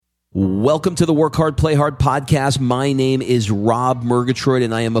Welcome to the Work Hard, Play Hard podcast. My name is Rob Murgatroyd,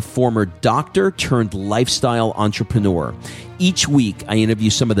 and I am a former doctor turned lifestyle entrepreneur. Each week, I interview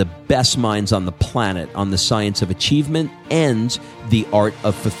some of the best minds on the planet on the science of achievement and the art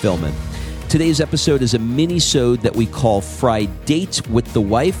of fulfillment. Today's episode is a mini-sode that we call Fried Date with the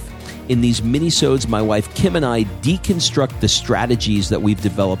Wife. In these mini-sodes, my wife Kim and I deconstruct the strategies that we've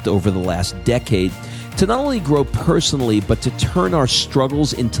developed over the last decade to not only grow personally, but to turn our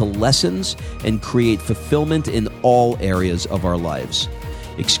struggles into lessons and create fulfillment in all areas of our lives.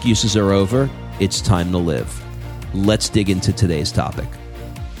 Excuses are over. It's time to live. Let's dig into today's topic.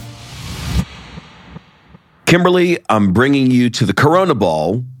 Kimberly, I'm bringing you to the Corona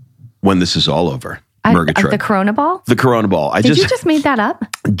Ball when this is all over. The Corona Ball? The Corona Ball. Did you just made that up?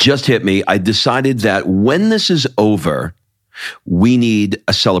 Just hit me. I decided that when this is over, we need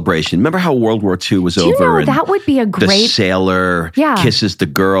a celebration. Remember how World War II was over? And that would be a great... The sailor kisses the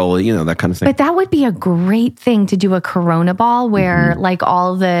girl, that kind of thing. But that would be a great thing to do, a Corona Ball where like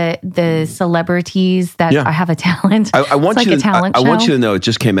all the celebrities that have a talent. I want you to know, it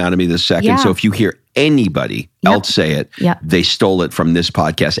just came out of me this second. Yeah. So if you hear anybody else say it, they stole it from this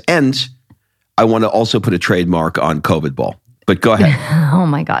podcast. And I want to also put a trademark on COVID Ball. But go ahead. Oh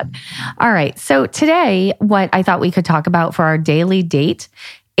my God. All right. So today, what I thought we could talk about for our daily date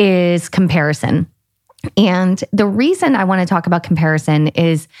is comparison. And the reason I want to talk about comparison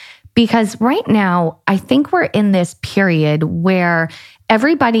is because right now, I think we're in this period where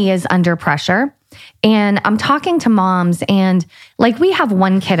everybody is under pressure. And I'm talking to moms and like we have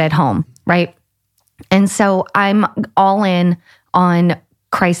one kid at home, right? And so I'm all in on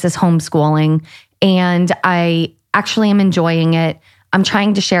crisis homeschooling and I actually am enjoying it. I'm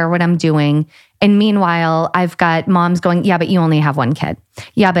trying to share what I'm doing. And meanwhile, I've got moms going, yeah, but you only have one kid.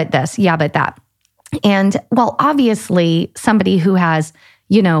 Yeah, but this. Yeah, but that. And well, obviously somebody who has,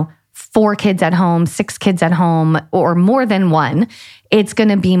 4 kids at home, 6 kids at home, or more than one, it's going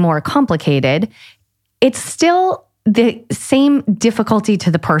to be more complicated. It's still the same difficulty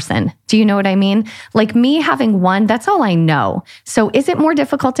to the person. Do you know what I mean? Like me having one, that's all I know. So is it more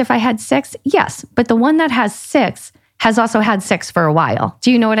difficult if I had 6? Yes. But the one that has 6 has also had 6 for a while.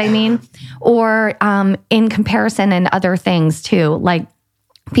 Do you know what I mean? Or in comparison and other things too, like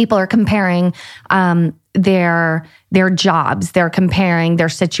people are comparing their jobs, they're comparing their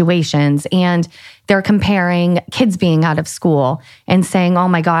situations, and they're comparing kids being out of school and saying, oh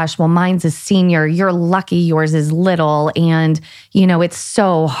my gosh, well, mine's a senior. You're lucky yours is little. And, it's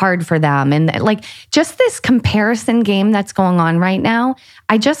so hard for them. And like just this comparison game that's going on right now,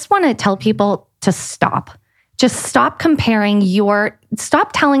 I just want to tell people to stop. Just stop comparing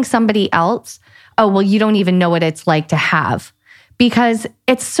stop telling somebody else, oh, well, you don't even know what it's like to have. Because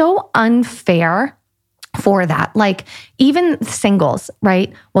it's so unfair for that. Like even singles,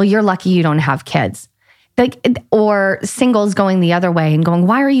 right? Well, you're lucky you don't have kids. Or singles going the other way and going,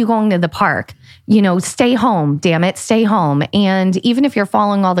 why are you going to the park? Stay home, damn it, stay home. And even if you're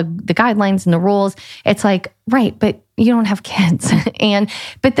following all the guidelines and the rules, it's like, right, but you don't have kids.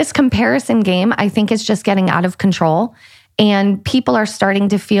 But this comparison game, I think is just getting out of control. And people are starting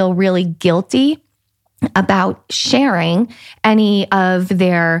to feel really guilty about sharing any of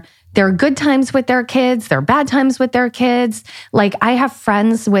their good times with their kids, their bad times with their kids. Like I have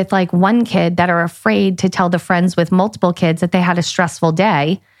friends with like one kid that are afraid to tell the friends with multiple kids that they had a stressful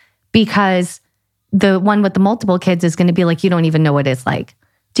day because the one with the multiple kids is going to be like, you don't even know what it's like.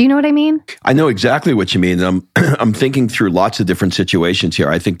 Do you know what I mean? I know exactly what you mean. I'm thinking through lots of different situations here.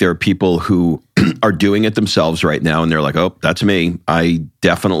 I think there are people who are doing it themselves right now, and they're like, oh, that's me. I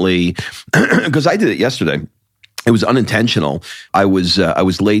definitely, because I did it yesterday. It was unintentional. I was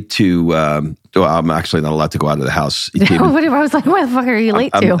late to. I'm actually not allowed to go out of the house. I was like, "What the fuck are you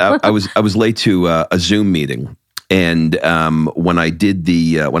late to?" I was late to a Zoom meeting, and when I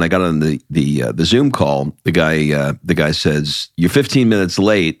got on the Zoom call, the guy says, "You're 15 minutes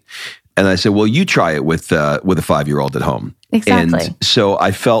late," and I said, "Well, you try it with a 5-year-old at home." Exactly. And so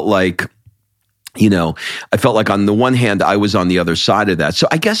I felt like. On the one hand, I was on the other side of that. So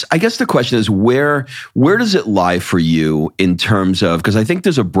I guess the question is where does it lie for you in terms of, because I think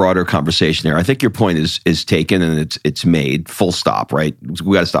there's a broader conversation here. I think your point is taken and it's made, full stop, right?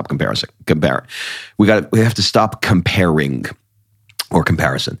 We got to stop We have to stop comparing or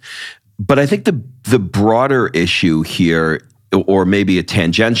comparison. But I think the broader issue here, or maybe a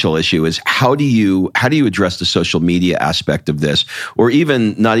tangential issue, is how do you address the social media aspect of this, or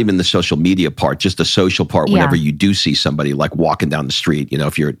even not even the social media part, just the social part. Whenever you do see somebody like walking down the street,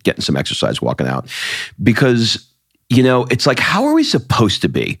 if you're getting some exercise walking out, because it's like, how are we supposed to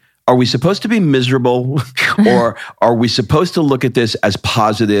be? Are we supposed to be miserable or are we supposed to look at this as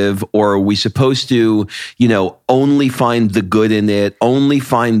positive, or are we supposed to, only find the good in it, only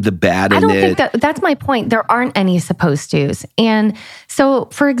find the bad in it? I don't think that's my point. There aren't any supposed to's. And so,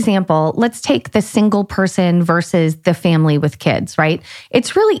 for example, let's take the single person versus the family with kids, right?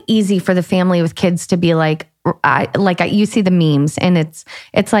 It's really easy for the family with kids to be like you see the memes and it's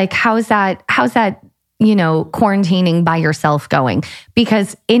like, how's that, quarantining by yourself going?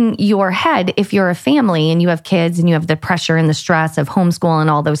 Because in your head, if you're a family and you have kids and you have the pressure and the stress of homeschool and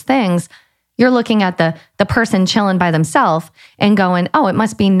all those things, you're looking at the person chilling by themselves and going, oh, it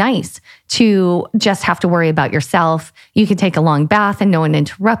must be nice to just have to worry about yourself. You can take a long bath and no one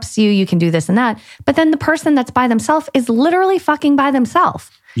interrupts you. You can do this and that. But then the person that's by themselves is literally fucking by themselves.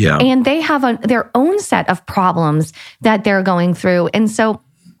 Yeah. And they have their own set of problems that they're going through. And so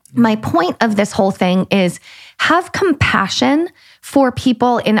my point of this whole thing is have compassion for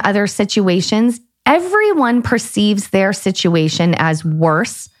people in other situations. Everyone perceives their situation as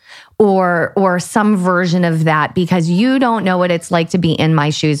worse or some version of that because you don't know what it's like to be in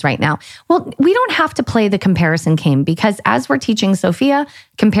my shoes right now. Well, we don't have to play the comparison game because as we're teaching Sophia,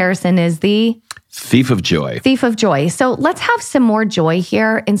 comparison is the thief of joy. Thief of joy. So let's have some more joy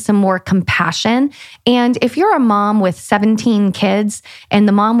here and some more compassion. And if you're a mom with 17 kids and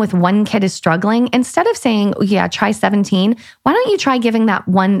the mom with one kid is struggling, instead of saying, yeah, try 17, why don't you try giving that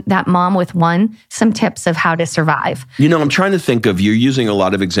mom with one some tips of how to survive? I'm trying to think of, you're using a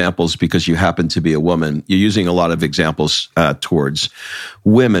lot of examples because you happen to be a woman. You're using a lot of examples towards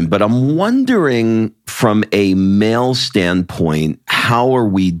women, but I'm wondering from a male standpoint, how are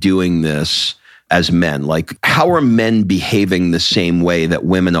we doing this as men? Like, how are men behaving the same way that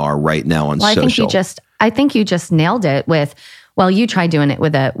women are right now on social? I think you just nailed it with, well, you try doing it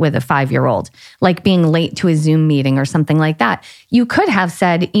with a 5-year-old, like being late to a Zoom meeting or something like that. You could have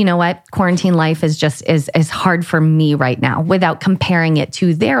said, you know what, quarantine life is hard for me right now without comparing it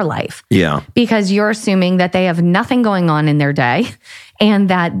to their life. Yeah. Because you're assuming that they have nothing going on in their day and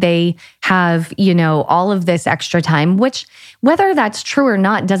that they have, all of this extra time, which whether that's true or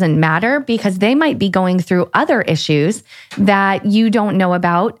not doesn't matter because they might be going through other issues that you don't know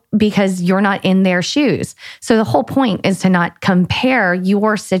about because you're not in their shoes. So the whole point is to not compare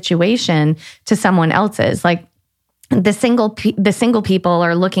your situation to someone else's. Like the single people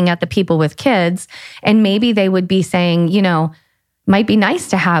are looking at the people with kids and maybe they would be saying, might be nice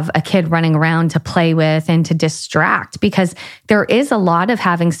to have a kid running around to play with and to distract because there is a lot of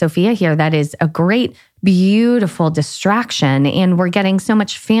having Sophia here that is a great, beautiful distraction. And we're getting so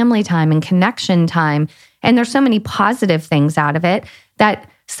much family time and connection time. And there's so many positive things out of it that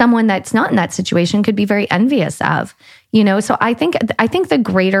someone that's not in that situation could be very envious of, So I think the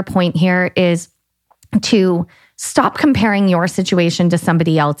greater point here is to stop comparing your situation to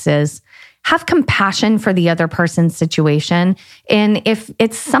somebody else's. Have compassion for the other person's situation. And if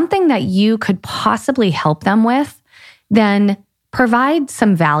it's something that you could possibly help them with, then provide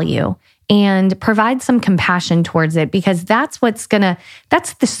some value and provide some compassion towards it because that's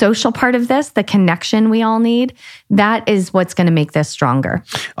the social part of this, the connection we all need. That is what's going to make this stronger.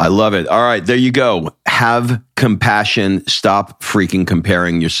 I love it. All right, there you go. Have compassion. Stop freaking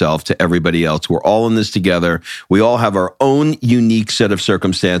comparing yourself to everybody else. We're all in this together. We all have our own unique set of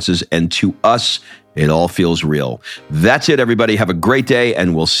circumstances, and to us, it all feels real. That's it, everybody. Have a great day,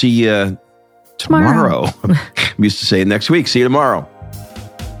 and we'll see you tomorrow. I'm used to saying next week. See you tomorrow.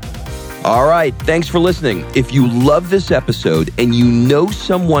 All right, thanks for listening. If you love this episode and you know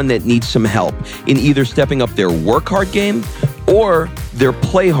someone that needs some help in either stepping up their work hard game or their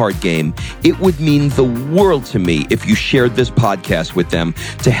play hard game, it would mean the world to me if you shared this podcast with them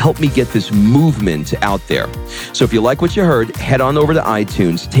to help me get this movement out there. So if you like what you heard, head on over to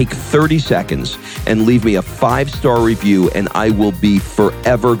iTunes, take 30 seconds and leave me a 5-star review, and I will be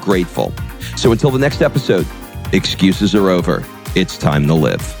forever grateful. So until the next episode, excuses are over. It's time to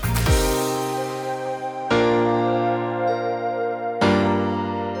live.